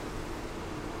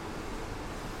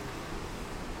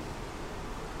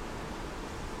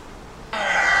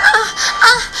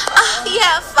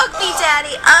yeah, fuck me,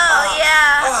 daddy. Oh,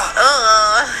 yeah.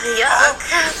 Oh,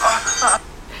 yuck.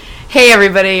 Hey,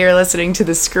 everybody, you're listening to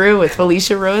The Screw with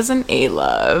Felicia Rose and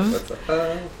A-Love.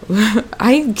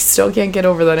 I still can't get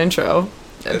over that intro.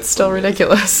 It's still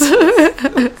ridiculous.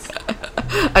 I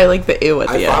like the ew at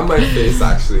the end. I found my face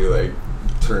actually, like,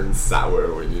 turn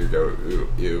sour when you go,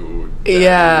 ew.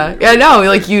 Yeah, I know,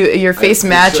 like, your face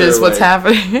matches what's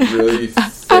happening. Really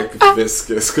thick,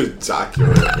 viscous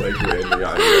ejaculate, like, landing on your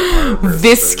arm.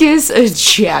 Viscous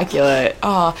ejaculate.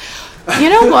 Oh, you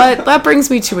know what? That brings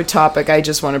me to a topic I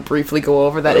just want to briefly go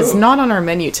over that is not on our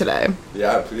menu today.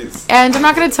 Yeah, please. And I'm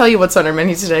not going to tell you what's on our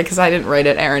menu today because I didn't write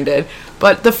it, Aaron did.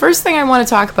 But the first thing I want to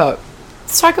talk about,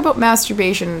 let's talk about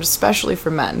masturbation, especially for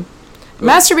men.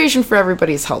 Masturbation for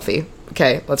everybody is healthy.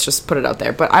 Okay, let's just put it out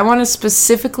there. But I want to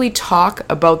specifically talk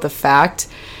about the fact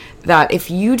that if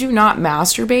you do not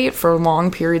masturbate for long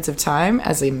periods of time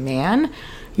as a man,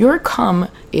 your cum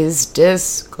is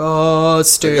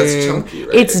disgusting. It's chunky,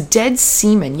 right? It's dead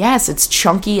semen. Yes, it's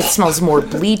chunky. It smells more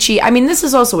bleachy. I mean, this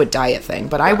is also a diet thing,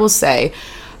 but I will say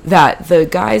that the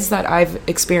guys that I've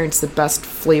experienced the best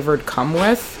flavored cum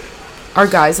with are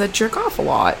guys that jerk off a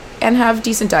lot and have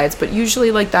decent diets, but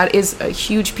usually, like, that is a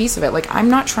huge piece of it. Like, I'm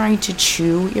not trying to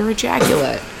chew your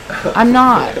ejaculate. I'm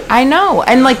not. I know.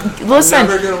 And, like, listen,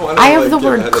 I have the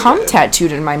word cum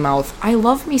tattooed in my mouth. I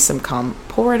love me some cum.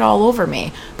 Pour it all over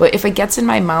me. But if it gets in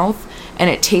my mouth and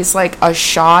it tastes like a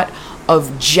shot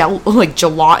of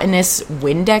gelatinous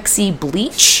Windexy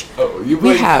bleach,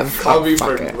 coming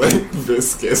for like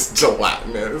viscous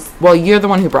gelatinous. Well, you're the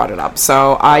one who brought it up,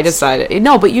 so I decided.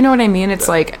 No, but you know what I mean. It's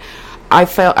like I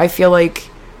feel like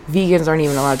vegans aren't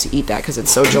even allowed to eat that because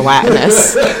it's so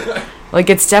gelatinous. Like,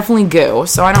 it's definitely goo,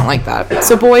 so I don't like that.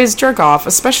 So boys, jerk off,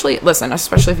 especially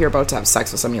if you're about to have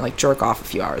sex with somebody, like, jerk off a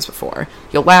few hours before.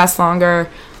 You'll last longer.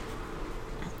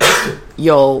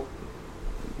 You'll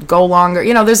go longer.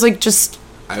 You know, there's, like, just...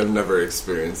 I've never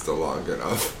experienced a long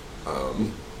enough.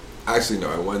 Actually,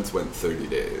 no, I once went 30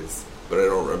 days, but I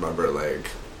don't remember, like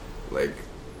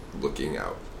looking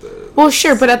out. Well,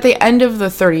 sure, but at the end of the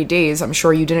 30 days, I'm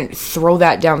sure you didn't throw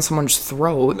that down someone's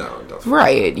throat. No, definitely.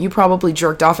 Right. You probably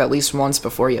jerked off at least once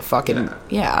before you fucking...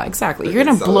 Yeah, exactly. You're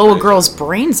going to blow a girl's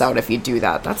brains out if you do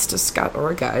that. That's disgusting.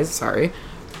 Or guys, sorry.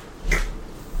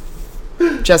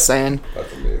 Just saying.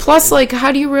 Plus, like,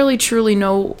 how do you really truly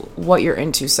know what you're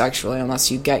into sexually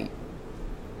unless you get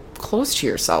close to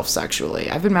yourself sexually?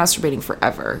 I've been masturbating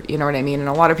forever. You know what I mean? And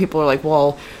a lot of people are like,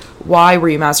 well, why were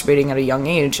you masturbating at a young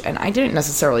age? And I didn't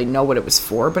necessarily know what it was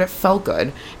for, but it felt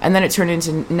good. And then it turned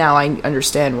into, now I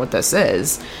understand what this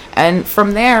is. And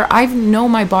from there, I know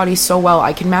my body so well,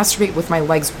 I can masturbate with my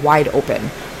legs wide open.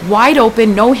 Wide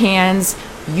open, no hands,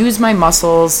 use my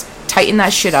muscles, tighten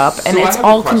that shit up, and it's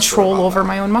all control over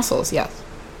my own muscles. Yes.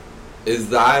 Is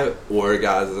that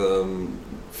orgasm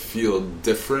feel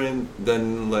different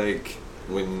than, like,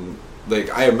 when...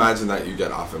 Like, I imagine that you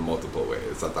get off in multiple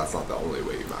ways. That's not the only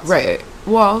way you masturbate. Right.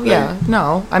 Well, like, yeah.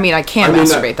 No. I mean, I can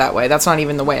masturbate that way. That's not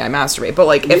even the way I masturbate. But,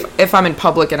 like, if I'm in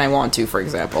public and I want to, for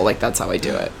example, like, that's how I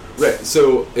do it. Right.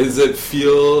 So, does it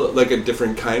feel like a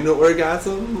different kind of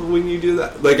orgasm when you do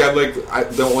that? Like,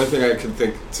 the only thing I can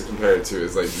think to compare it to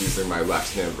is, like, using my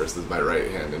left hand versus my right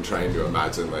hand and trying to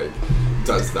imagine, like,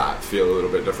 does that feel a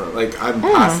little bit different? Like, I'm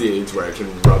past the age where I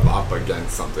can rub up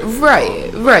against something.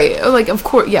 Right. Like, of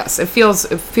course, yes, it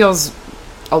feels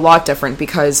a lot different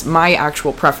because my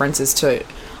actual preference is to...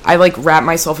 I, like, wrap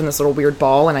myself in this little weird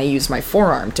ball and I use my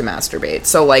forearm to masturbate.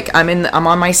 So, like, I'm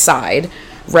on my side,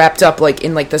 wrapped up, like,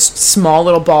 in, like, this small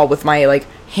little ball with my, like,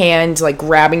 hand, like,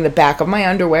 grabbing the back of my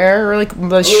underwear or, like,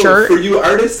 the shirt. For you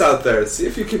artists out there, see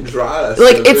if you can draw us.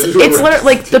 Like, it's literally,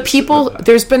 like, the people,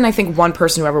 there's been, I think, one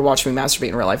person who ever watched me masturbate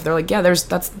in real life. They're like, yeah,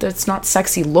 that's not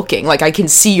sexy looking. Like, I can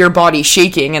see your body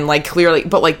shaking and, like, clearly,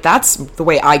 but, like, that's the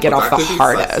way I get off the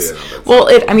hardest. Well,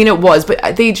 it was,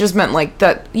 but they just meant, like,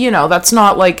 that, you know, that's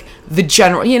not, like, the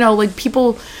general, you know, like,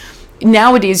 people...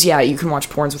 Nowadays, yeah, you can watch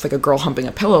porns with, like, a girl humping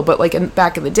a pillow, but, like,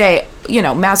 back in the day, you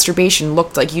know, masturbation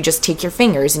looked like you just take your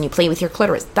fingers and you play with your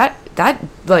clitoris. That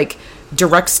like,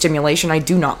 direct stimulation I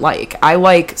do not like. I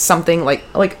like something like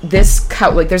this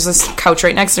couch. Like, there's this couch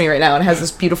right next to me right now and it has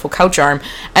this beautiful couch arm,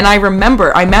 and I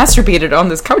remember I masturbated on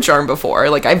this couch arm before.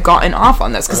 Like, I've gotten off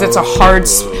on this because it's a hard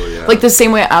like, the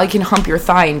same way I can hump your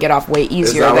thigh and get off way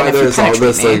easier than if you penetrate me. There's all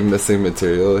this, like, missing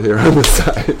material here on the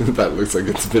side that looks like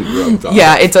it's been rubbed off?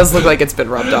 Yeah, it does look like it's been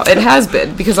rubbed off. It has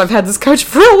been, because I've had this couch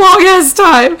for a long ass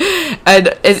time,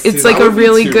 and it's like a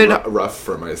really good rough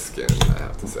for my skin, I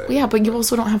have to say. Yeah, but you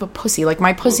also don't have a pussy. Like,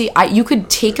 my pussy, you could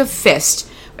take a fist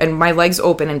and my legs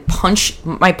open and punch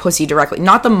my pussy directly,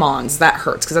 not the mons, that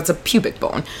hurts because that's a pubic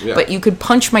bone, but you could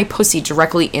punch my pussy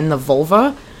directly in the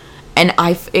vulva, and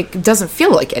it doesn't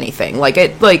feel like anything.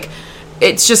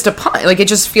 It's just a punch. Like, it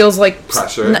just feels like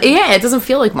pressure. Yeah, it doesn't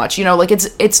feel like much. Like,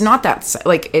 it's not that,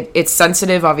 like, it's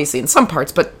sensitive obviously in some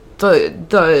parts, but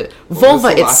the vulva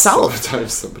itself. Last time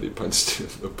somebody punched you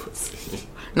in the pussy.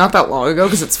 Not that long ago,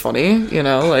 because it's funny,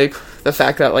 like the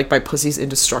fact that like my pussy's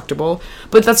indestructible.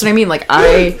 But that's what I mean. Like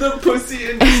the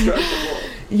pussy indestructible.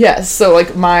 Yes, so like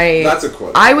That's a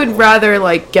quote. I would rather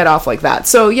like get off like that.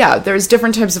 So yeah, there's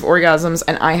different types of orgasms,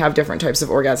 and I have different types of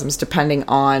orgasms depending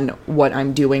on what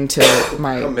I'm doing to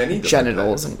my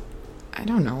genitals. And I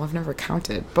don't know, I've never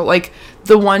counted. But like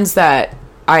the ones that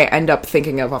I end up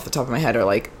thinking of off the top of my head are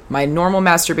like my normal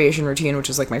masturbation routine, which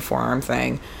is like my forearm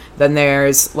thing. Then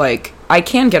there's like, I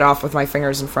can get off with my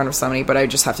fingers in front of somebody, but I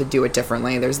just have to do it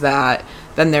differently. There's that.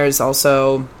 Then there's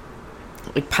also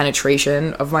like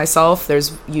penetration of myself.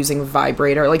 There's using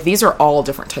vibrator. Like, these are all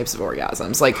different types of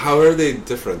orgasms. Like, how are they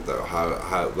different though?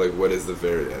 How like, what is the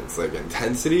variance? Like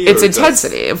intensity? It's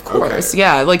intensity, of course. Okay.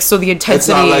 Yeah, like, so the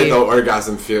intensity. It's not like the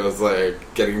orgasm feels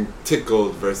like getting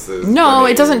tickled versus. No,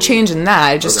 it doesn't change in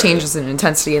that. It just changes in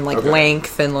intensity and like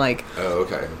length and like. Oh,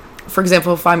 okay. For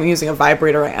example, if I'm using a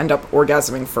vibrator, I end up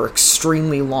orgasming for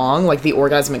extremely long, like the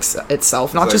orgasm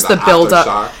itself, not just the build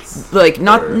up, like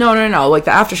not no, like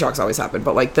the aftershocks always happen,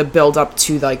 but like the build up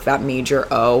to like that major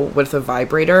O with the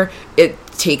vibrator, it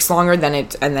takes longer than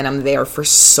it, and then I'm there for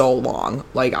so long,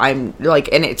 like I'm like,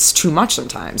 and it's too much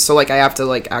sometimes, so like I have to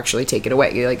like actually take it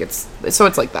away, like it's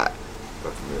like that.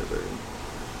 That's amazing.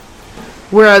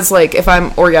 Whereas like if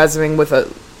I'm orgasming with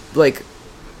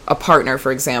a partner,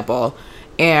 for example,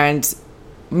 and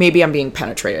maybe I'm being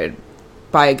penetrated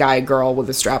by a guy, girl with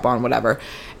a strap on, whatever,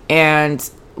 and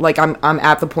like I'm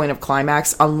at the point of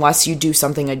climax, unless you do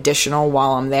something additional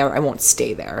while I'm there, I won't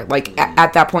stay there. Like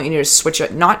at that point you need to switch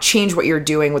it, not change what you're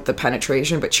doing with the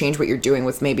penetration, but change what you're doing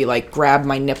with maybe like grab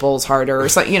my nipples harder or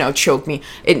something, choke me.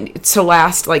 To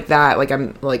last like that, like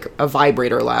I'm like a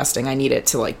vibrator lasting, I need it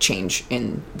to like change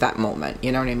in that moment,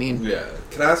 you know what I mean? Yeah.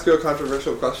 Can I ask you a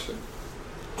controversial question?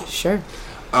 Sure.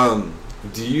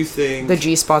 Do you think the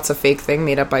Gspot's a fake thing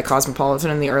made up by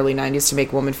Cosmopolitan in the early 90s to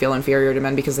make women feel inferior to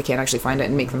men because they can't actually find it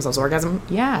and make themselves orgasm?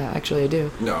 Yeah, actually I do.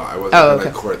 No, I wasn't going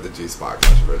to court the Gspot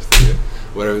controversy.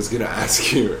 What I was going to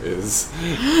ask you is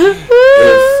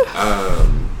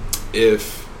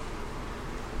if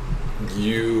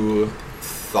you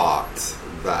thought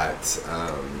that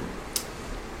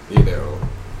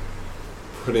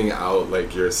putting out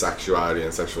like your sexuality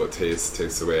and sexual taste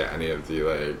takes away any of the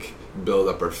like build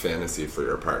up or fantasy for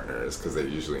your partners, because they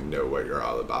usually know what you're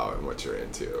all about and what you're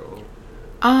into.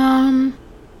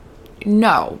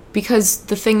 No, because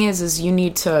the thing is you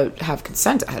need to have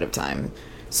consent ahead of time.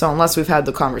 So unless we've had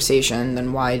the conversation,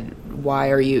 then why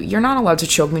are you're not allowed to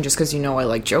choke me just because you know I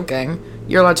like joking.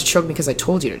 You're allowed to choke me because I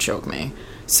told you to choke me.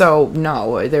 So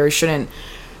no, there shouldn't.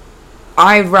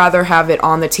 I'd rather have it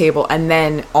on the table and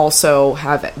then also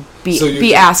have it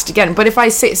be asked again. But if I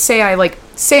say I'm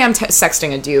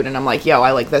sexting a dude and I'm like, yo,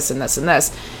 I like this and this and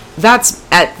this, that's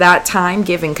at that time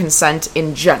giving consent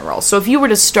in general. So if you were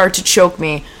to start to choke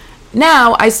me,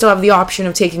 now I still have the option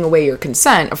of taking away your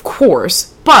consent, of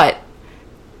course, but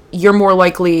you're more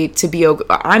likely to be,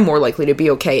 I'm more likely to be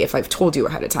okay if I've told you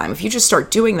ahead of time. If you just start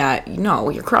doing that,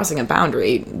 you're crossing a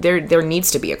boundary. There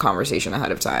needs to be a conversation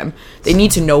ahead of time. They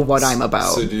need to know what I'm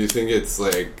about. So do you think it's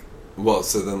like, well,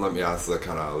 so then let me ask the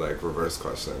kind of like reverse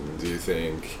question. Do you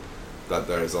think that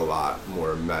there's a lot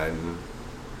more men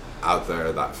out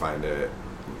there that find it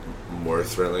more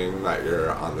thrilling that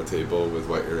you're on the table with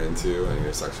what you're into and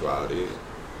your sexuality?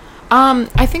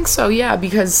 I think so, yeah,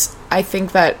 because I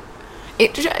think that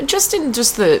it just in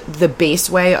just the base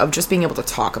way of just being able to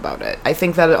talk about it. I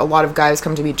think that a lot of guys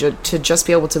come to me to just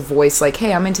be able to voice like,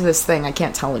 hey, I'm into this thing. I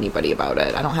can't tell anybody about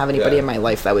it. I don't have anybody in my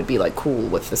life that would be like cool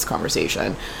with this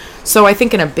conversation. So I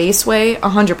think in a base way,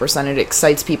 100% it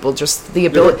excites people. Just the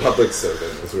ability. You're a public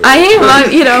servant. I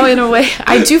am, in a way.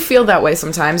 I do feel that way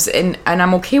sometimes, and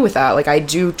I'm okay with that. Like I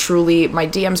do truly, my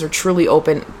DMs are truly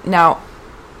open now.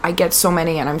 I get so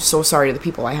many, and I'm so sorry to the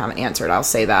people I haven't answered. I'll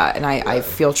say that, and I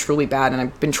feel truly bad, and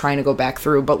I've been trying to go back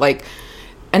through, but like,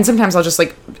 and sometimes I'll just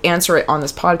like answer it on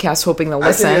this podcast, hoping they'll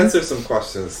listen. I can answer some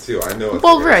questions too. I know.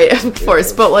 Well, right, of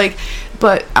course, but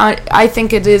I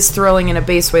think it is thrilling in a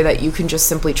base way that you can just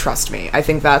simply trust me. I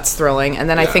think that's thrilling, and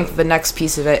then I think the next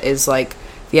piece of it is like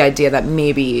the idea that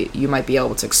maybe you might be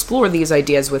able to explore these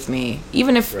ideas with me,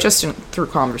 even if just through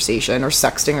conversation or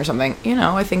sexting or something.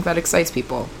 I think that excites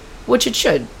people. Which it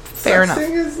should. Fair enough.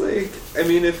 Sexting is like, I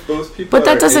mean, if both people But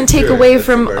that doesn't take away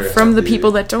from the healthy.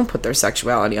 people that don't put their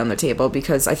sexuality on the table,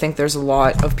 because I think there's a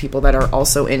lot of people that are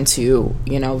also into,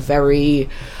 very,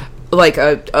 like,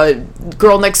 a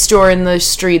girl next door in the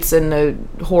streets and a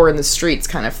whore in the streets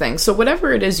kind of thing. So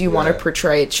whatever it is you want to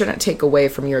portray, it shouldn't take away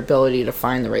from your ability to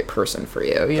find the right person for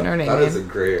you. You know what I mean? That is a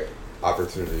great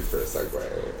opportunity for a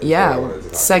segue. Yeah,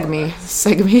 seg me.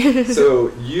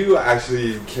 So you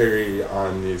actually carry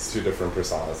on these two different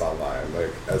personas online,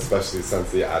 like, especially since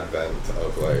the advent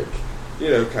of, like,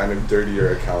 kind of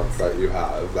dirtier accounts that you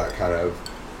have that kind of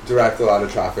direct a lot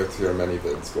of traffic to your many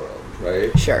vids world,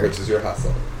 right? Sure. Which is your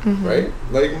hustle, right?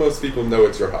 Like, most people know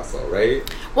it's your hustle, right?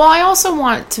 Well, I also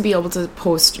want to be able to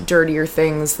post dirtier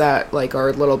things that, like, are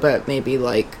a little bit, maybe,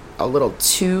 like, a little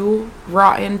too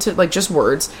rotten to, like, just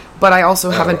words, but I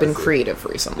also haven't been creative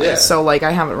recently. Yeah. So, like,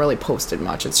 I haven't really posted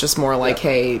much. It's just more like,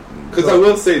 hey... Because I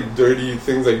will say dirty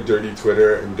things like dirty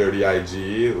Twitter and dirty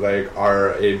IG, like,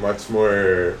 are a much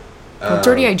more...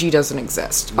 dirty IG doesn't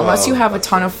exist. Unless you have a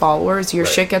ton of followers, your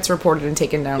shit gets reported and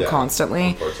taken down constantly.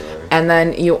 Unfortunately. And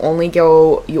then you only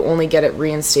get it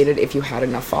reinstated if you had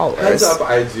enough followers. Heads up,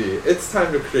 IG. It's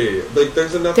time to create. Like,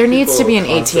 there's enough. There needs to be an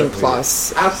 18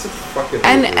 plus. Absolutely.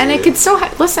 And it could still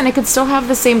it could still have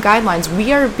the same guidelines.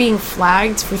 We are being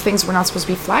flagged for things we're not supposed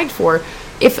to be flagged for.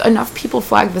 If enough people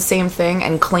flag the same thing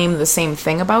and claim the same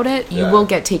thing about it, you will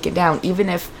get taken down, even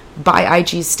if by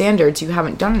IG's standards you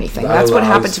haven't done anything. That's what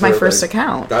happened to my first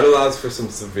account. That allows for some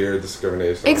severe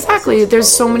discrimination. Exactly. There's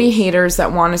so many haters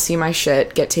that want to see my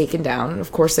shit get taken down. And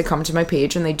of course they come to my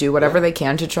page and they do whatever they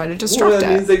can to try to disrupt that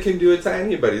means they can do it to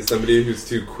anybody. Somebody who's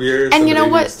too queer. And you know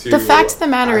what? The fact of the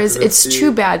matter is, it's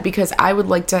too bad, because I would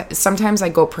like to... Sometimes I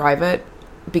go private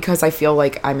because I feel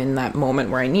like I'm in that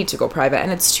moment where I need to go private,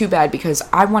 and it's too bad because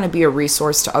I want to be a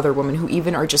resource to other women who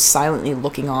even are just silently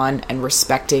looking on and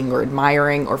respecting or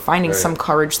admiring or finding some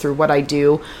courage through what I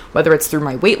do, whether it's through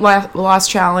my weight loss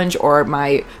challenge or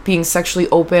my being sexually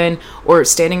open or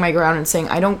standing my ground and saying,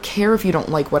 I don't care if you don't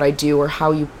like what I do or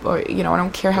how you, I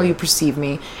don't care how you perceive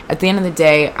me. At the end of the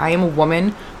day, I am a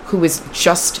woman who is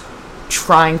just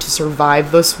trying to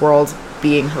survive this world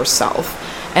being herself.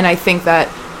 And I think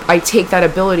that I take that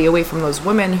ability away from those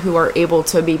women who are able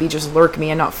to maybe just lurk me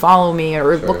and not follow me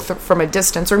or look from a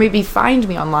distance or maybe find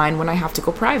me online when I have to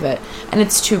go private. And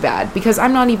it's too bad because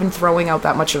I'm not even throwing out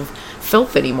that much of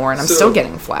filth anymore and I'm still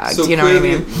getting flagged. So you know what I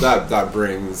mean? That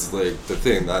brings, like, the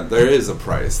thing that there is a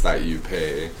price that you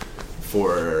pay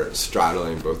for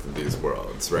straddling both of these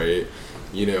worlds, right?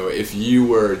 If you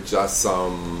were just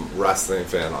some wrestling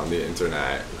fan on the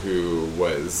internet who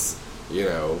was,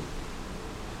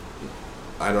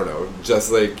 I don't know,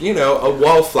 just like, a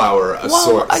wallflower,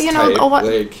 sorts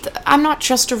type. I'm not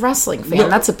just a wrestling fan. No,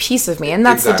 that's a piece of me. And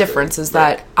that's the difference, is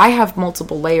that I have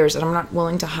multiple layers and I'm not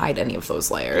willing to hide any of those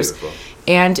layers. Beautiful.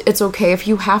 And it's okay if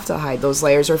you have to hide those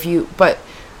layers but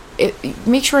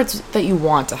make sure it's that you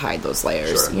want to hide those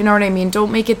layers. Sure. You know what I mean?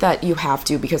 Don't make it that you have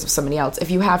to because of somebody else. If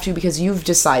you have to because you've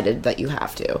decided that you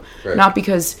have to. Right. Not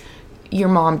because your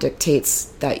mom dictates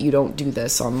that you don't do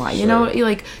this online. Sure.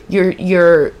 Like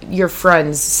your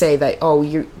friends say that, oh,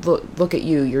 you look at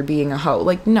you're being a hoe.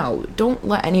 Like, no, don't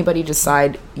let anybody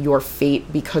decide your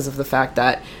fate because of the fact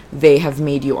that they have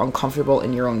made you uncomfortable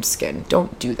in your own skin.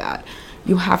 Don't do that.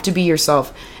 You have to be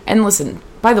yourself. And listen,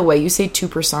 by the way, you say two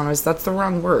personas, that's the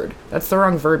wrong word. That's the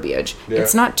wrong verbiage. Yeah.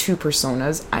 It's not two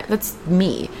personas. That's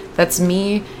me. That's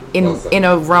me in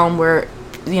a realm where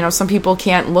some people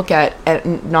can't look at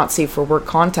not safe for work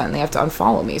content. They have to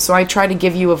unfollow me. So I try to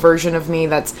give you a version of me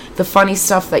that's the funny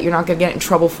stuff that you're not going to get in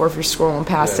trouble for if you're scrolling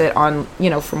past it on,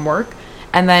 from work.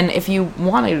 And then if you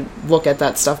want to look at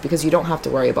that stuff, because you don't have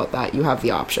to worry about that, you have the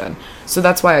option. So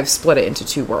that's why I've split it into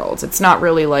two worlds. It's not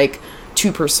really like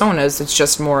two personas. It's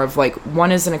just more of like,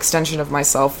 one is an extension of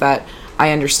myself that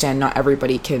I understand not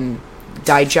everybody can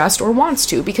digest or wants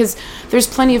to, because there's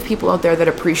plenty of people out there that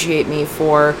appreciate me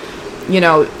for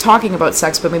talking about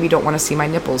sex, but maybe don't want to see my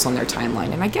nipples on their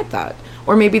timeline, and I get that.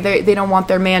 Or maybe they don't want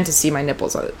their man to see my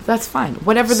nipples. That's fine.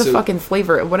 Whatever the fucking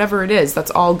flavor, whatever it is,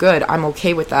 that's all good. I'm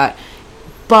okay with that.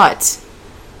 But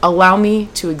allow me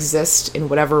to exist in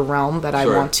whatever realm that I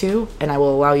want to, and I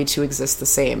will allow you to exist the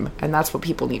same. And that's what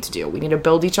people need to do. We need to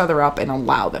build each other up and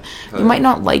allow them. You might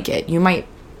not like it. You might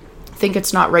think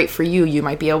it's not right for you. You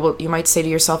might say to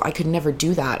yourself, I could never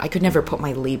do that. I could never put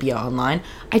my labia online.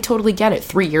 I totally get it.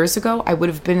 3 years ago, I would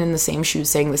have been in the same shoes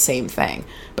saying the same thing,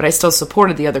 but I still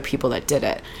supported the other people that did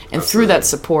it. And through that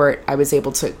support, I was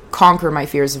able to conquer my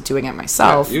fears of doing it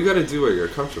myself. Yeah, you got to do what you're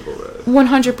comfortable with.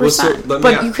 100%.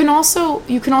 But you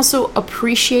can also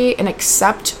appreciate and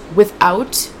accept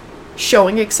without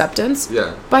showing acceptance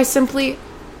by simply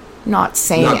not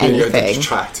saying not being a anything.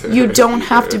 detractor. You don't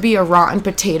have to be a rotten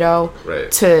potato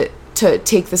right. to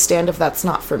take the stand of that's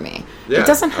not for me. Yeah, it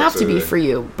doesn't have absolutely. to be for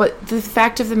you. But the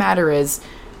fact of the matter is,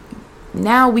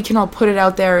 now we can all put it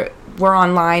out there. We're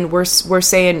online. We're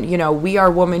saying, you know, we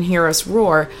are women, hear us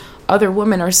roar. Other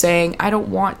women are saying, I don't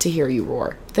want to hear you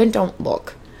roar. Then don't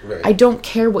look. Right. I don't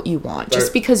care what you want.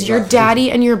 Just because your nothing.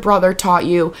 daddy and your brother taught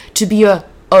you to be a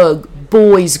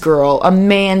boy's girl, a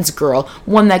man's girl,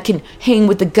 one that can hang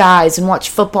with the guys and watch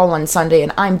football on Sunday,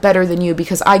 and I'm better than you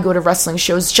because I go to wrestling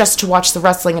shows just to watch the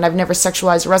wrestling, and I've never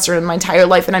sexualized a wrestler in my entire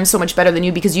life, and I'm so much better than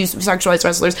you because you sexualize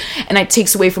wrestlers, and it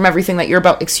takes away from everything that you're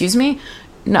about. Excuse me?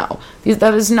 No.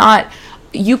 That is not...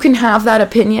 You can have that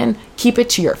opinion, keep it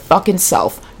to your fucking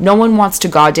self. No one wants to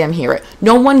goddamn hear it.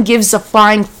 No one gives a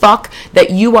flying fuck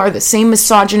that you are the same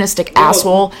misogynistic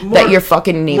asshole that your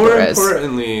fucking neighbor is. More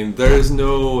importantly, there is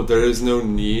no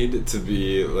need to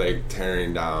be like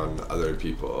tearing down other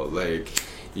people. Like,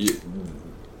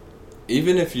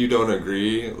 even if you don't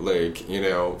agree, like, you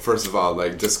know, first of all,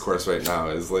 like, discourse right now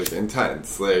is like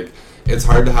intense. Like, it's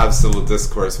hard to have civil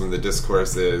discourse when the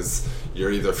discourse is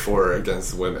you're either for or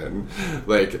against women.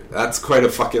 Like, that's quite a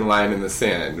fucking line in the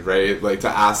sand, right? Like, to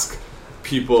ask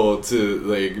people to,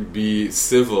 like, be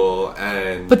civil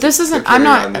and... But this isn't... I'm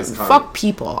not... Fuck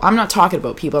people. I'm not talking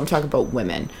about people. I'm talking about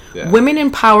women. Yeah. Women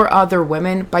empower other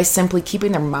women by simply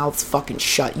keeping their mouths fucking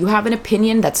shut. You have an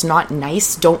opinion that's not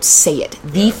nice, don't say it.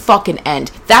 The fucking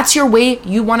end. That's your way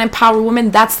you want to empower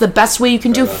women. That's the best way you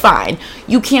can do. Fine.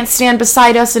 You can't stand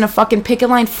beside us in a fucking picket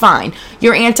line. Fine.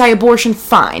 You're anti-abortion.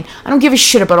 Fine. I don't give a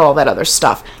shit about all that other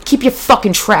stuff. Keep your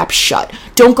fucking trap shut.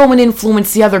 Don't go and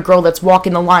influence the other girl that's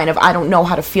walking the line of I don't know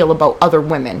how to feel about other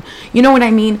women. You know what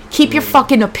I mean? Keep your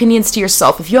fucking opinions to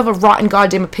yourself. If you have a rotten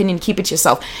goddamn opinion, keep it to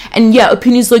yourself. And yeah,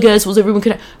 opinions like assholes, everyone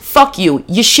can... Fuck you.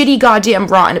 Your shitty goddamn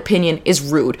rotten opinion is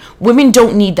rude. Women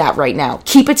don't need that right now.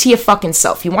 Keep it to your fucking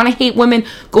self. You want to hate women?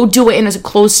 Go do it in a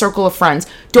closed circle of friends.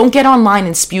 Don't get online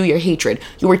and spew your hatred.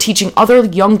 You are teaching other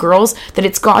young girls that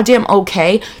it's goddamn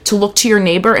okay to look to your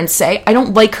neighbor and say, I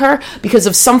don't like her because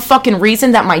of some fucking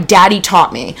reason that my daddy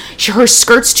taught me. Her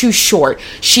skirt's too short.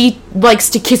 She likes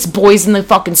to kiss boys in the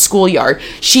fucking schoolyard.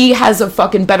 She has a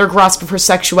fucking better grasp of her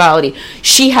sexuality.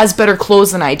 She has better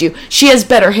clothes than I do. She has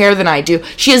better hair than I do.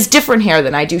 She has different hair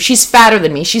than I do. She's fatter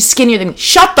than me. She's skinnier than me.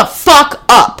 Shut the fuck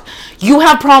up. You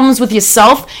have problems with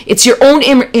yourself. It's your own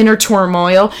inner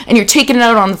turmoil, and you're taking it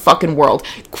out on the fucking world.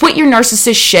 Quit your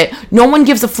narcissist shit. No one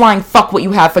gives a flying fuck what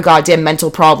you have for goddamn mental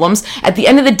problems. At the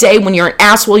end of the day, when you're an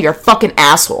asshole, you're a fucking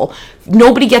asshole.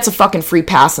 Nobody gets a fucking free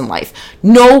pass in life.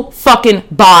 No fucking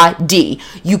body.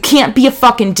 You can't be a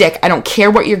fucking dick. I don't care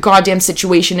what your goddamn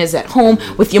situation is at home,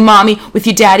 with your mommy, with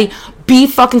your daddy. Be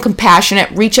fucking compassionate.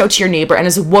 Reach out to your neighbor. And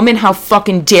as a woman, how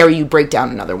fucking dare you break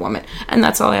down another woman? And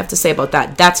that's all I have to say about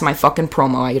that. That's my fucking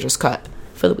promo I just cut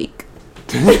for the week.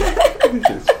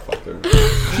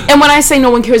 And when I say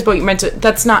no one cares about your mental,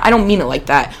 that's not, I don't mean it like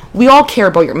that. We all care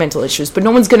about your mental issues, but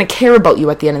no one's going to care about you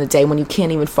at the end of the day when you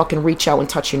can't even fucking reach out and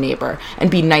touch your neighbor and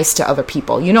be nice to other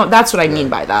people. You know, that's what I mean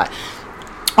by that.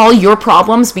 All your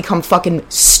problems become fucking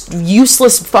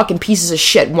useless fucking pieces of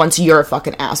shit once you're a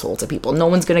fucking asshole to people. No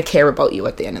one's going to care about you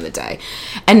at the end of the day.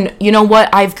 And you know what?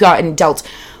 I've gotten dealt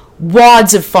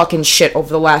wads of fucking shit over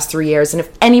the last 3 years, and if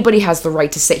anybody has the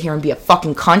right to sit here and be a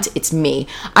fucking cunt, it's me.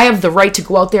 I have the right to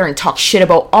go out there and talk shit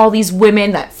about all these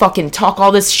women that fucking talk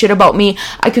all this shit about me.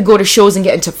 I could go to shows and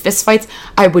get into fistfights.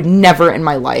 I would never in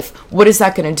my life. What is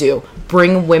that gonna do?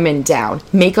 Bring women down.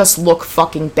 Make us look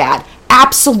fucking bad.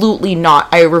 Absolutely not.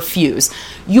 I refuse.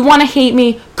 You want to hate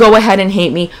me? Go ahead and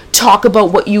hate me. Talk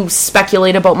about what you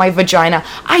speculate about my vagina.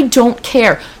 I don't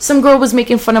care. Some girl was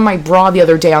making fun of my bra the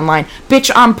other day online.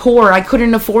 Bitch, I'm poor. I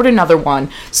couldn't afford another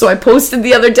one. So I posted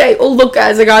the other day, oh, look,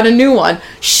 guys, I got a new one.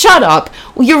 Shut up.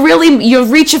 You're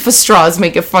reaching for straws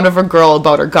making fun of a girl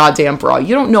about her goddamn bra.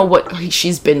 You don't know what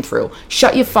she's been through.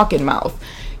 Shut your fucking mouth.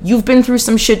 You've been through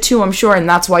some shit too, I'm sure, and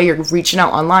that's why you're reaching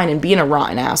out online and being a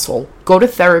rotten asshole. Go to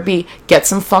therapy, get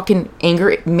some fucking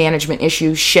anger management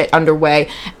issues shit underway,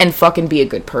 and fucking be a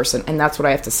good person. And that's what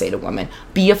I have to say to women.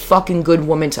 Be a fucking good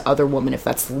woman to other women if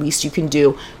that's the least you can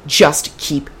do. Just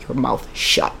keep your mouth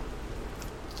shut.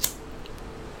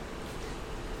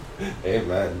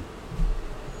 Amen.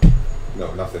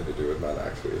 No, nothing to do with that,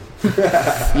 actually.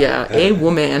 Yeah, a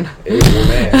woman. A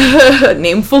woman.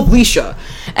 Named Felicia.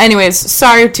 Anyways,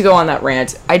 sorry to go on that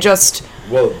rant.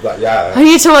 Yeah. I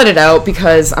need to let it out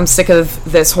because I'm sick of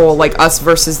this whole, like, us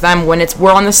versus them when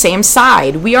we're on the same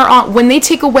side. When they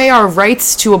take away our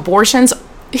rights to abortions,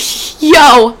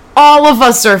 yo, All of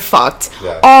us are fucked.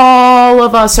 Yeah. All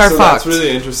of us are so fucked. That's really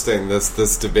interesting.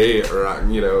 This debate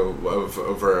around,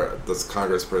 over this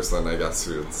congressperson, I guess,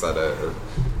 who said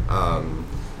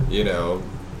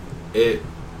it.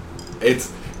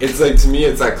 It's like, to me,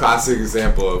 it's that classic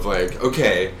example of like,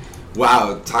 okay,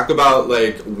 wow, talk about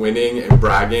like winning and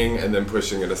bragging and then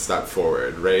pushing it a step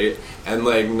forward, right? And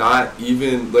like not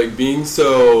even like being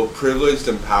so privileged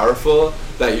and powerful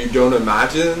that you don't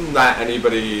imagine that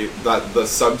that the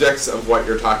subjects of what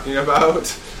you're talking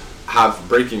about have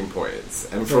breaking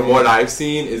points. And from what I've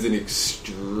seen is an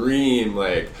extreme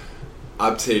like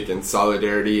uptake in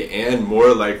solidarity and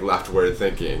more like leftward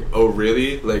thinking. Oh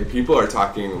really? Like people are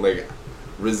talking like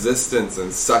resistance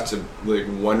in such a like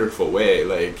wonderful way.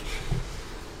 Like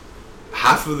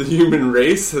half of the human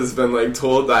race has been like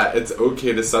told that it's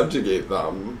okay to subjugate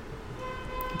them.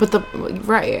 But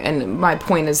and my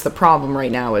point is, the problem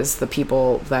right now is the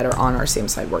people that are on our same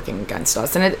side working against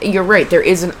us. And you're right, there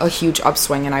isn't a huge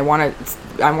upswing, and I want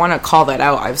to call that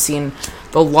out. I've seen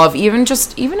the love, even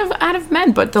out of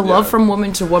men, but the love from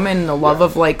woman to woman, the love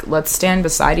of like, let's stand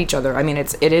beside each other. I mean,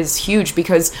 it is huge,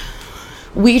 because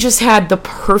we just had the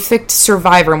perfect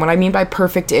survivor. And what I mean by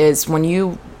perfect is when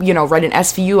you write an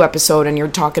SVU episode and you're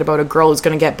talking about a girl who's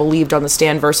going to get believed on the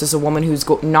stand versus a woman who's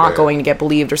not going to get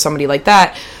believed, or somebody like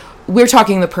that. We're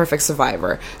talking the perfect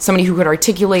survivor. Somebody who could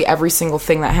articulate every single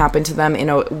thing that happened to them in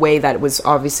a way that was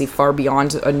obviously far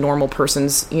beyond a normal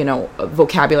person's,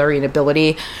 vocabulary and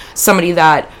ability. Somebody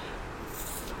that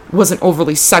wasn't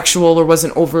overly sexual or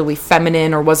wasn't overly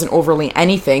feminine or wasn't overly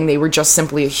anything. They were just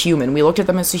simply a human. We looked at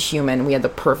them as a human. We had the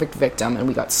perfect victim, and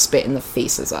we got spit in the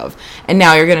faces of. And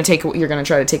now you're gonna try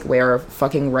to take away our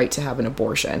fucking right to have an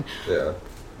abortion. Yeah.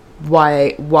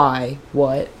 Why?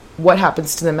 What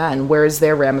happens to the men? Where is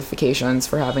their ramifications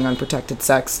for having unprotected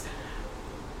sex?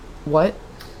 What?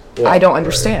 Well, I don't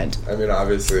understand. Right. I mean,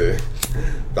 obviously,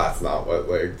 that's not what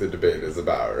like the debate is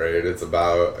about, right? It's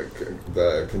about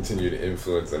the continued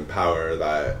influence and power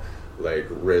that like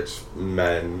rich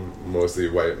men, mostly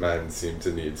white men, seem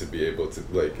to need to be able to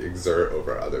like exert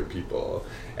over other people.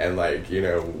 And like,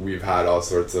 we've had all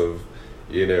sorts of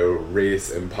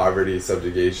race and poverty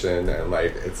subjugation, and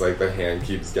like it's like the hand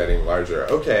keeps getting larger.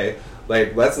 Okay,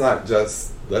 like let's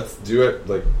do it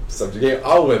like subjugate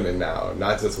all women now,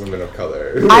 not just women of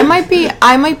color. I might be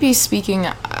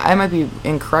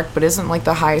incorrect, but isn't like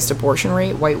the highest abortion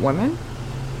rate white women?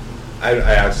 I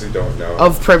actually don't know.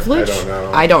 Of privilege? I don't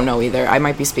know. I don't know either. I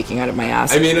might be speaking out of my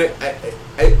ass. I mean,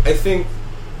 I think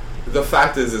the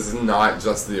fact is not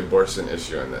just the abortion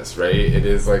issue in this, right? It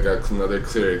is like another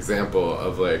clear example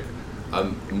of like a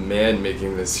man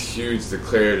making this huge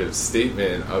declarative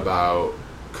statement about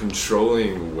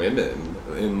controlling women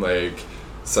in like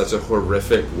such a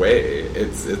horrific way.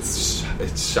 It's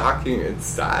shocking. It's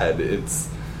sad. It's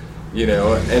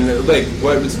and like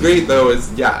what was great though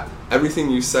is everything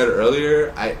you said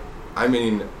earlier. I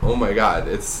mean, oh my God,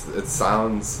 it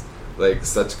sounds like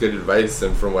such good advice,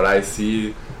 and from what I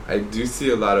see, I do see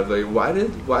a lot of like, why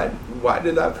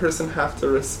did that person have to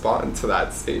respond to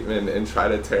that statement and try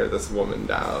to tear this woman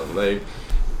down? Like,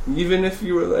 even if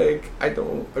you were like, I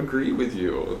don't agree with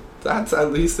you, that's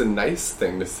at least a nice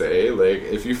thing to say. Like,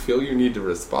 if you feel you need to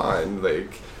respond,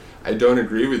 like, I don't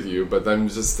agree with you, but then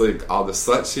just like all the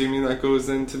slut shaming that goes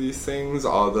into these things,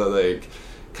 all the like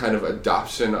kind of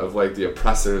adoption of like the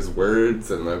oppressor's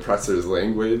words and the oppressor's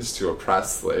language to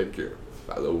oppress like your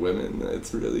fellow women.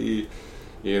 It's really,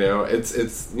 it's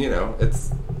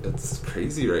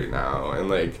crazy right now. And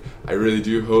like, I really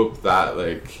do hope that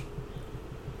like,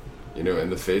 in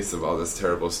the face of all this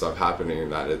terrible stuff happening,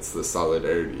 that it's the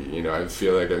solidarity. I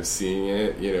feel like I'm seeing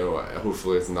it.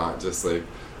 Hopefully it's not just like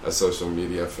a social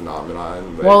media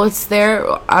phenomenon. Like, well, it's there.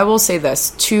 I will say this.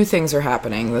 Two things are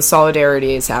happening. The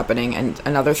solidarity is happening, and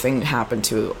another thing happened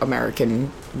to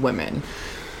American women.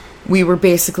 We were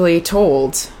basically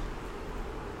told,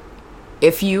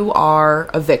 if you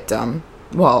are a victim,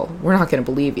 well, we're not going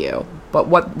to believe you. But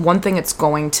one thing it's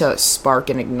going to spark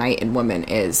and ignite in women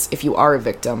is, if you are a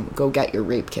victim, go get your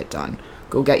rape kit done.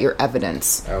 Go get your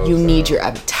evidence. You need your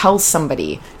evidence. Tell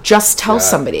somebody. Just tell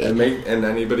somebody. And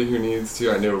anybody who needs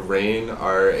to. I know RAINN,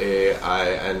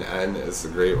 RAINN, is a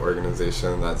great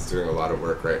organization that's doing a lot of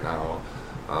work right now.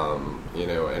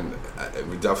 And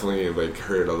we definitely like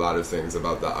heard a lot of things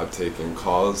about the uptake in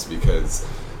calls, because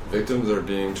victims are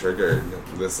being triggered.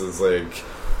 This is like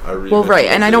a well, right,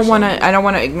 and I don't want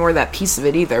to ignore that piece of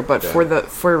it either. But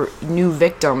for new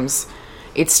victims,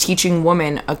 It's teaching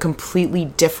women a completely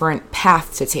different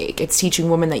path to take. It's teaching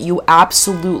women that you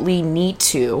absolutely need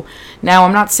to. Now,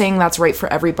 I'm not saying that's right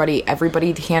for everybody.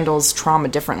 Everybody handles trauma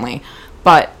differently.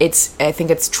 But I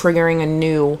think it's triggering a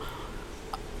new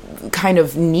kind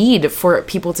of need for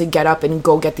people to get up and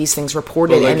go get these things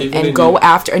reported, and go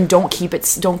after, and don't keep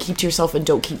to yourself, and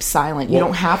don't keep silent. You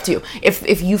don't have to.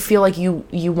 If you feel like you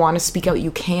want to speak out, you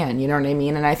can. You know what I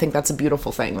mean? And I think that's a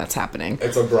beautiful thing that's happening.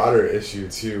 It's a broader issue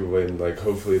too, when like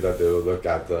hopefully that they'll look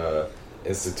at the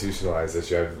institutionalized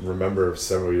issue. I remember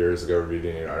several years ago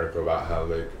reading an article about how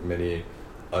like many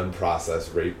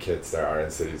unprocessed rape kits there are in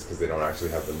cities because they don't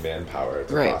actually have the manpower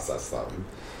to process them.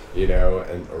 You know,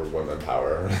 or women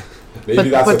power. Maybe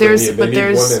that's what they need. They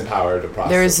need women power to process.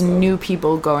 There's them. new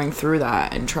people going through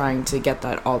that and trying to get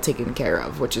that all taken care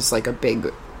of, which is like a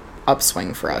big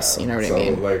upswing for us. You know what I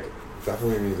mean? So, like,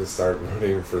 definitely need to start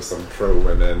voting for some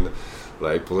pro-women,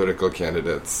 like, political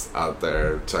candidates out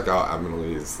there. Check out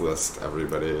Emily's list,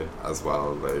 everybody, as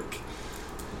well. Like,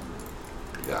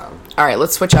 yeah. All right,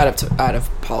 let's switch out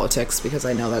of politics, because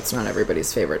I know that's not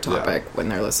everybody's favorite topic when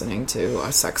they're listening to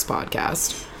a sex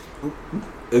podcast.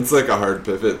 It's like a hard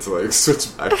pivot to like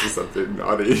switch back to something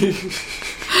naughty.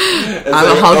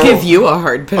 I'll give you a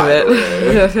hard pivot.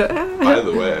 By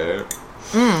the way.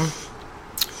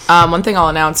 One thing I'll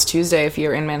announce Tuesday, if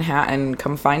you're in Manhattan,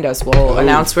 come find us. We'll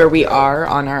announce where we are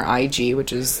on our IG,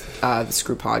 which is the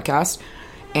Screw Podcast.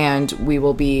 And we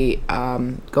will be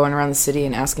going around the city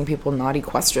and asking people naughty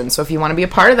questions. So if you want to be a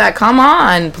part of that, come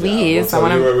on, please. We'll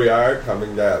tell you where we are. Come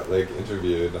and get like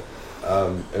interviewed.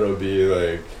 It'll be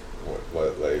like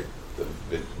what like the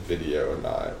video,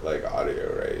 not like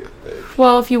audio, right? Like,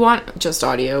 well, if you want just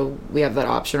audio, we have that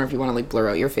option. Or if you want to like blur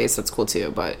out your face, that's cool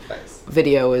too. But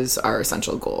video is our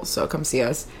essential goal. So come see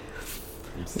us.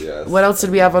 What else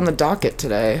did we have on the docket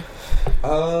today?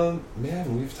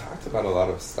 Man, we've talked about a lot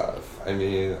of stuff. I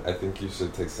mean, I think you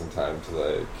should take some time to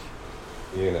like,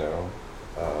 you know,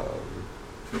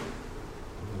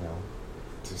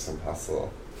 do some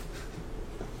hustle.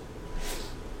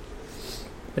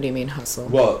 What do you mean hustle?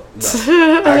 Well,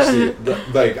 no. Actually,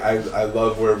 like I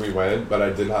love where we went, but I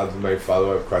did have my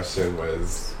follow-up question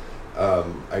was,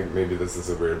 maybe this is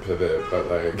a weird pivot, but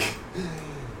like,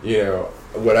 you know,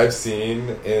 what I've seen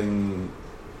in,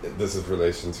 this is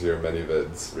relation to your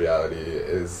ManyVids reality,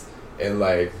 is in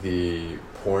like the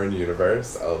porn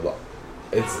universe,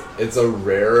 it's a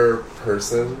rarer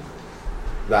person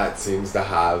that seems to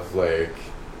have like,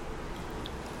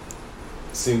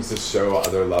 seems to show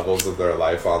other levels of their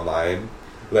life online.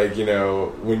 Like, you know,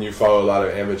 when you follow a lot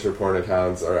of amateur porn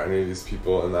accounts or any of these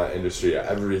people in that industry,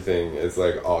 everything is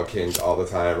like all kink all the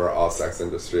time or all sex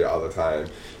industry all the time.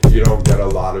 You don't get a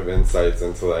lot of insights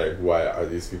into like what are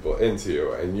these people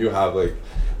into, and you have like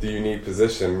the unique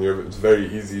position. It's very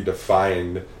easy to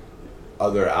find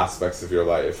other aspects of your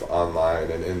life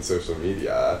online and in social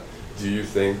media. Do you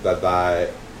think that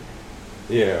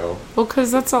you know? Well,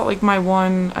 because that's not like my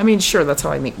one. I mean, sure, that's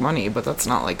how I make money, but that's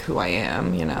not like who I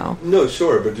am, you know? No,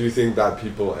 sure, but do you think that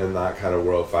people in that kind of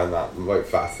world find that like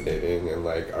fascinating and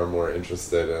like are more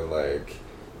interested in like,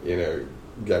 you know,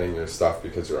 getting your stuff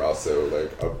because you're also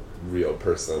like a real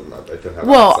person that they can have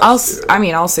access to?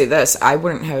 I'll say this: I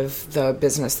wouldn't have the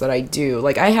business that I do.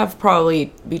 Like, I have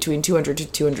probably between 200 to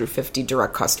 250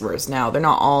 direct customers now. They're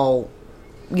not all,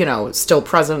 you know, still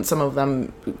present. Some of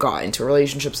them got into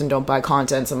relationships and don't buy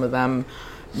content. Some of them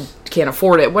can't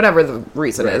afford it, whatever the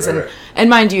reason is. And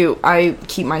mind you, I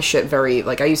keep my shit very,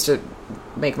 like, I used to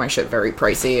make my shit very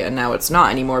pricey, and now it's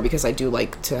not anymore because I do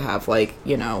like to have, like,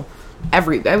 you know, I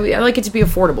like it to be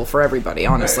affordable for everybody,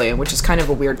 honestly, which is kind of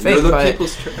a weird thing. But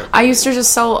I used to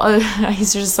just sell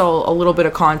a little bit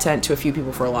of content to a few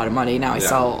people for a lot of money. Now I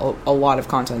sell a lot of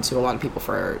content to a lot of people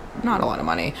for not a lot of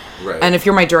money. Right. And if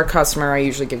you're my direct customer, I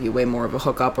usually give you way more of a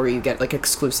hookup, or you get like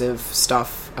exclusive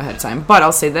stuff ahead of time. But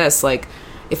I'll say this, like,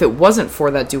 if it wasn't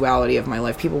for that duality of my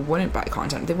life, people wouldn't buy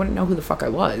content. They wouldn't know who the fuck I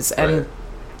was, and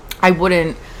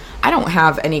I don't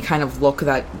have any kind of look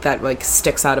that like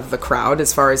sticks out of the crowd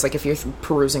as far as like if you're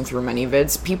perusing through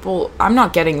ManyVids. I'm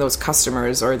not getting those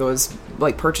customers or those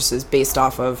like purchases based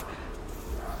off of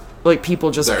like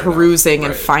people just perusing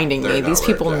and finding me. These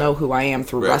people know who I am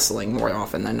through wrestling more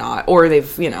often than not, or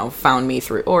they've, you know, found me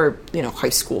through, or, you know, high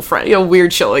school friend, you know,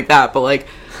 weird shit like that. But like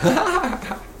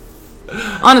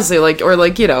honestly, like, or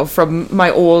like, you know, from my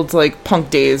old like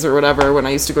punk days or whatever, when I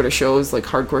used to go to shows, like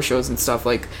hardcore shows and stuff,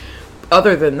 like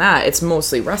other than that, it's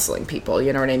mostly wrestling people,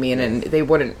 you know what I mean? And they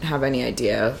wouldn't have any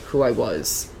idea who I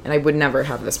was. And I would never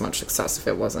have this much success if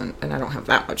it wasn't. And I don't have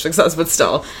that much success, but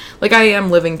still. Like, I am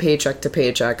living paycheck to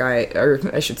paycheck. Or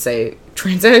I should say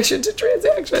transaction to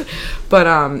transaction. But,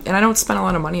 and I don't spend a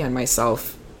lot of money on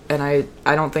myself. And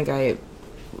I don't think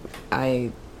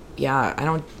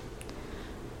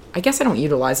I guess I don't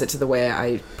utilize it to the way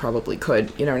I probably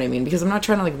could, you know what I mean? Because I'm not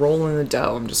trying to, like, roll in the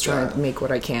dough. I'm just trying to make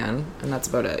what I can, and that's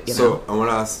about it, you know? So, I want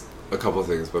to ask a couple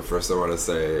things, but first I want to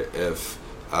say if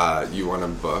you want to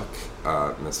book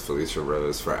Miss Felicia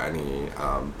Rose for any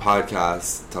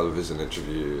podcasts, television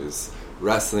interviews,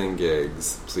 wrestling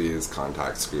gigs, please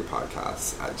contact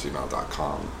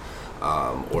screwpodcasts@gmail.com.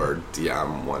 Or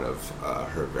DM one of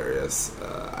her various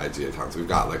IG accounts. We've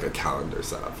got like a calendar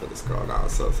set up for this girl now,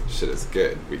 so if shit is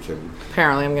good, we can.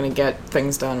 Apparently, I'm gonna get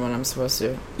things done when I'm supposed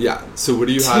to. Yeah. So what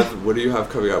do you have? What do you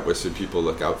have coming up? What should people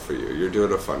look out for you? You're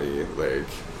doing a funny like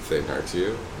thing, aren't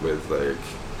you? With like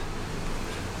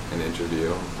an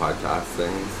interview, podcast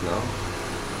things, no?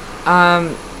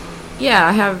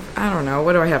 Yeah, I don't know.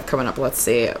 What do I have coming up? Let's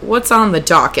see. What's on the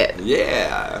docket?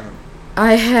 Yeah.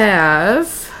 I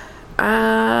have.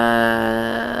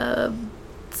 I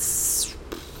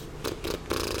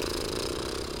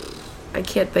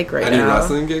can't think right now. Any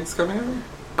wrestling gigs coming up?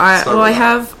 I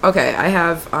have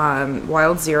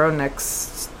Wild Zero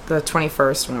next the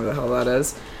 21st, whenever the hell that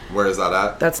is. Where is that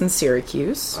at? That's in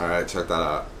Syracuse. All right, check that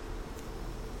out.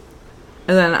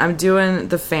 And then I'm doing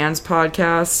the fans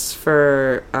podcast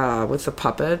for with the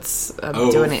puppets.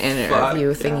 I'm doing an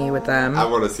interview thingy with them. I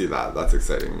want to see that. That's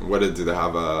exciting. Do they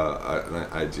have an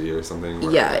IG or something?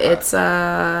 Yeah, it's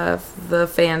the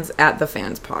fans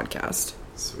podcast.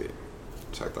 Sweet.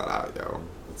 Check that out, yo.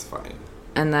 It's funny.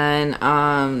 And then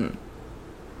I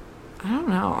don't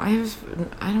know. I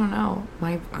don't know.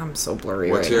 I'm so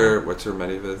blurry. What's your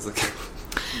ManyVids account?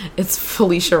 It's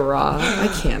Felicia Rose. I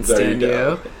can't stand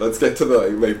you. Let's get to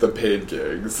the paid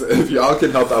gigs. If y'all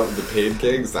can help out with the paid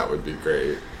gigs, that would be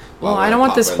great. Well, I don't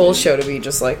want this whole show to be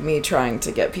just like me trying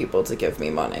to get people to give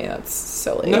me money. That's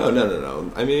silly.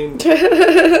 No. I mean,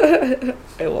 I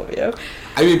love you.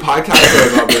 I mean, podcasts are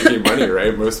about making money,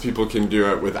 right? Most people can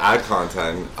do it with ad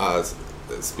content.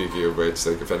 Speaking of which,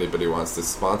 like, if anybody wants to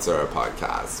sponsor our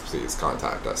podcast, please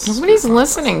contact us. Nobody's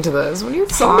listening to this. What are you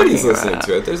talking about? Somebody's listening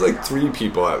to it. There's like 3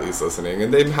 people at least listening,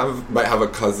 and they might have a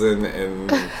cousin in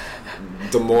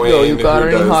Des Moines you got who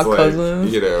any does hot like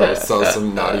cousins? Sells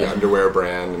some naughty underwear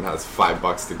brand and has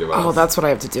 $5 to give us. Oh, that's what I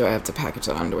have to do. I have to package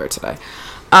that underwear today.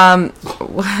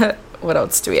 What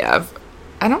else do we have?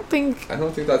 I don't think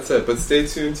that's it. But stay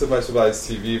tuned to Masturbates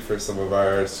TV for some of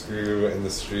our Screw in the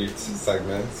Street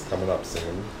segments coming up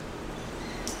soon.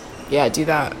 Yeah, do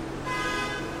that.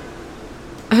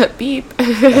 Beep.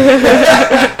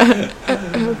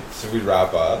 Should we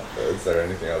wrap up? Is there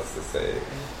anything else to say?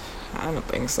 I don't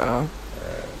think so.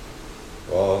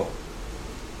 Well,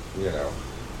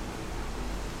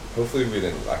 hopefully we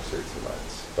didn't lecture too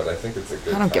much, but I think it's a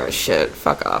good I don't give a shit.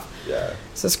 Fuck off. Yeah.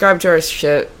 Subscribe to our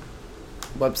shit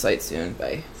website soon.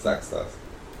 Bye. Sex stuff.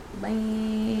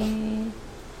 Bye.